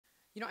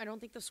I don't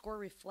think the score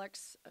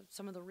reflects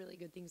some of the really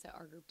good things that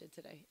our group did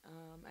today.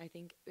 I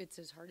think it's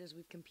as hard as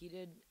we've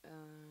competed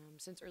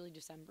since early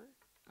December.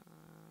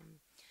 Um,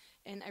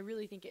 and I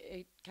really think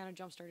it kind of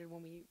jump started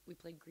when we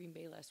played Green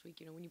Bay last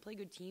week. When you play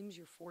good teams,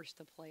 you're forced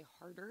to play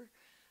harder.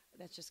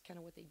 That's just kind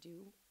of what they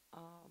do.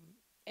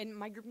 And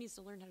my group needs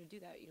to learn how to do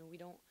that. We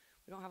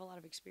don't have a lot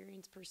of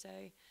experience per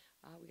se.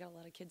 We got a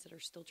lot of kids that are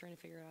still trying to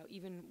figure it out.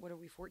 Even what are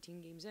we 14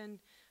 games in?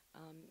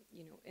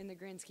 In the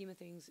grand scheme of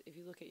things, if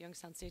you look at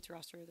Youngstown State's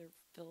roster, they're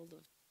filled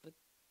with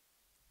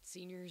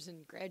seniors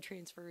and grad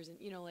transfers, and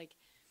like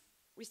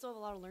we still have a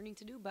lot of learning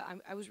to do. But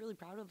I was really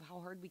proud of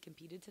how hard we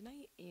competed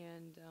tonight,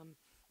 and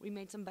we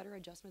made some better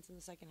adjustments in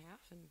the second half,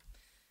 and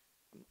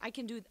I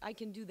can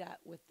do that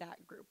with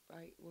that group,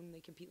 right, when they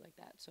compete like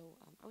that. So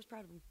I was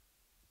proud of them.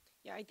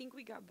 Yeah, I think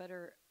we got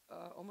better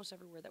almost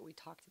everywhere that we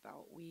talked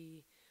about.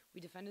 We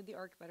defended the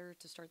arc better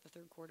to start the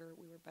third quarter.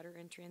 We were better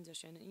in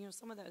transition, and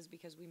some of that is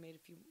because we made a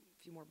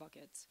few more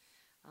buckets.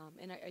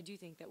 And I do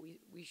think that we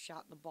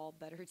shot the ball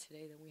better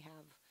today than we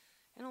have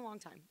in a long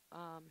time.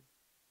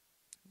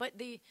 But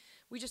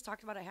we just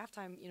talked about at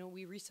halftime.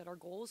 We reset our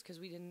goals because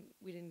we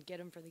didn't get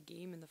them for the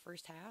game in the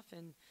first half,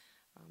 and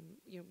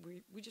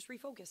we just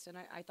refocused. And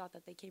I thought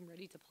that they came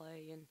ready to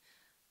play, and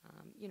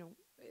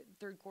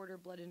third quarter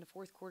bled into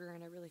fourth quarter,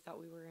 and I really thought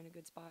we were in a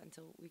good spot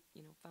until we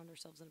found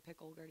ourselves in a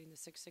pickle guarding the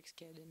 6'6"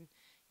 kid, and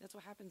that's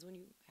what happens when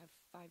you have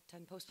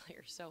 5'10" post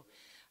players. So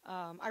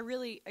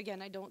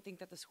I don't think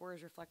that the score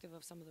is reflective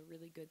of some of the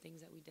really good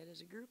things that we did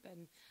as a group,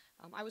 and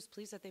I was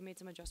pleased that they made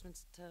some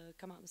adjustments to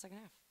come out in the second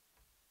half.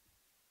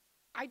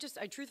 I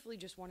truthfully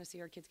just want to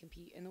see our kids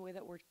compete. And the way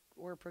that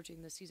we're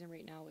approaching the season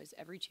right now is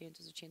every chance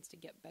is a chance to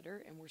get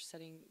better, and we're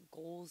setting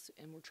goals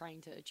and we're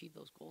trying to achieve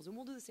those goals. And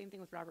we'll do the same thing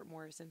with Robert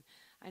Morris. And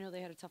I know they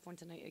had a tough one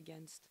tonight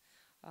against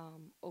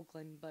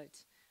Oakland,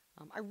 but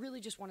I really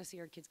just want to see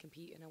our kids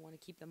compete, and I want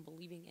to keep them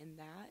believing in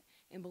that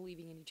and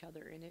believing in each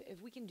other. And if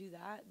we can do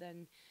that,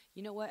 then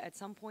you know what? At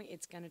some point,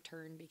 it's going to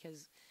turn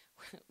because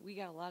we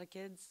got a lot of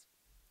kids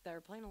that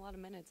are playing a lot of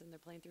minutes and they're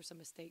playing through some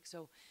mistakes.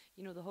 So,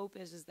 the hope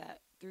is that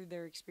through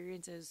their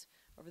experiences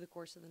over the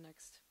course of the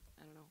next,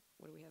 I don't know,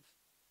 what do we have?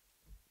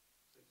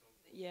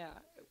 Yeah.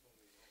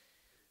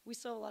 We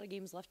still have a lot of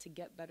games left to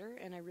get better,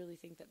 and I really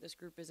think that this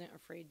group isn't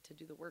afraid to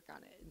do the work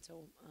on it. And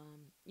so,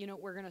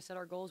 we're going to set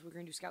our goals. We're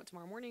going to do scout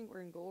tomorrow morning.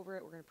 We're going to go over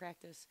it. We're going to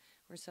practice.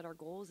 We're going to set our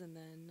goals, and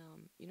then,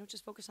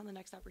 just focus on the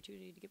next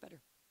opportunity to get better.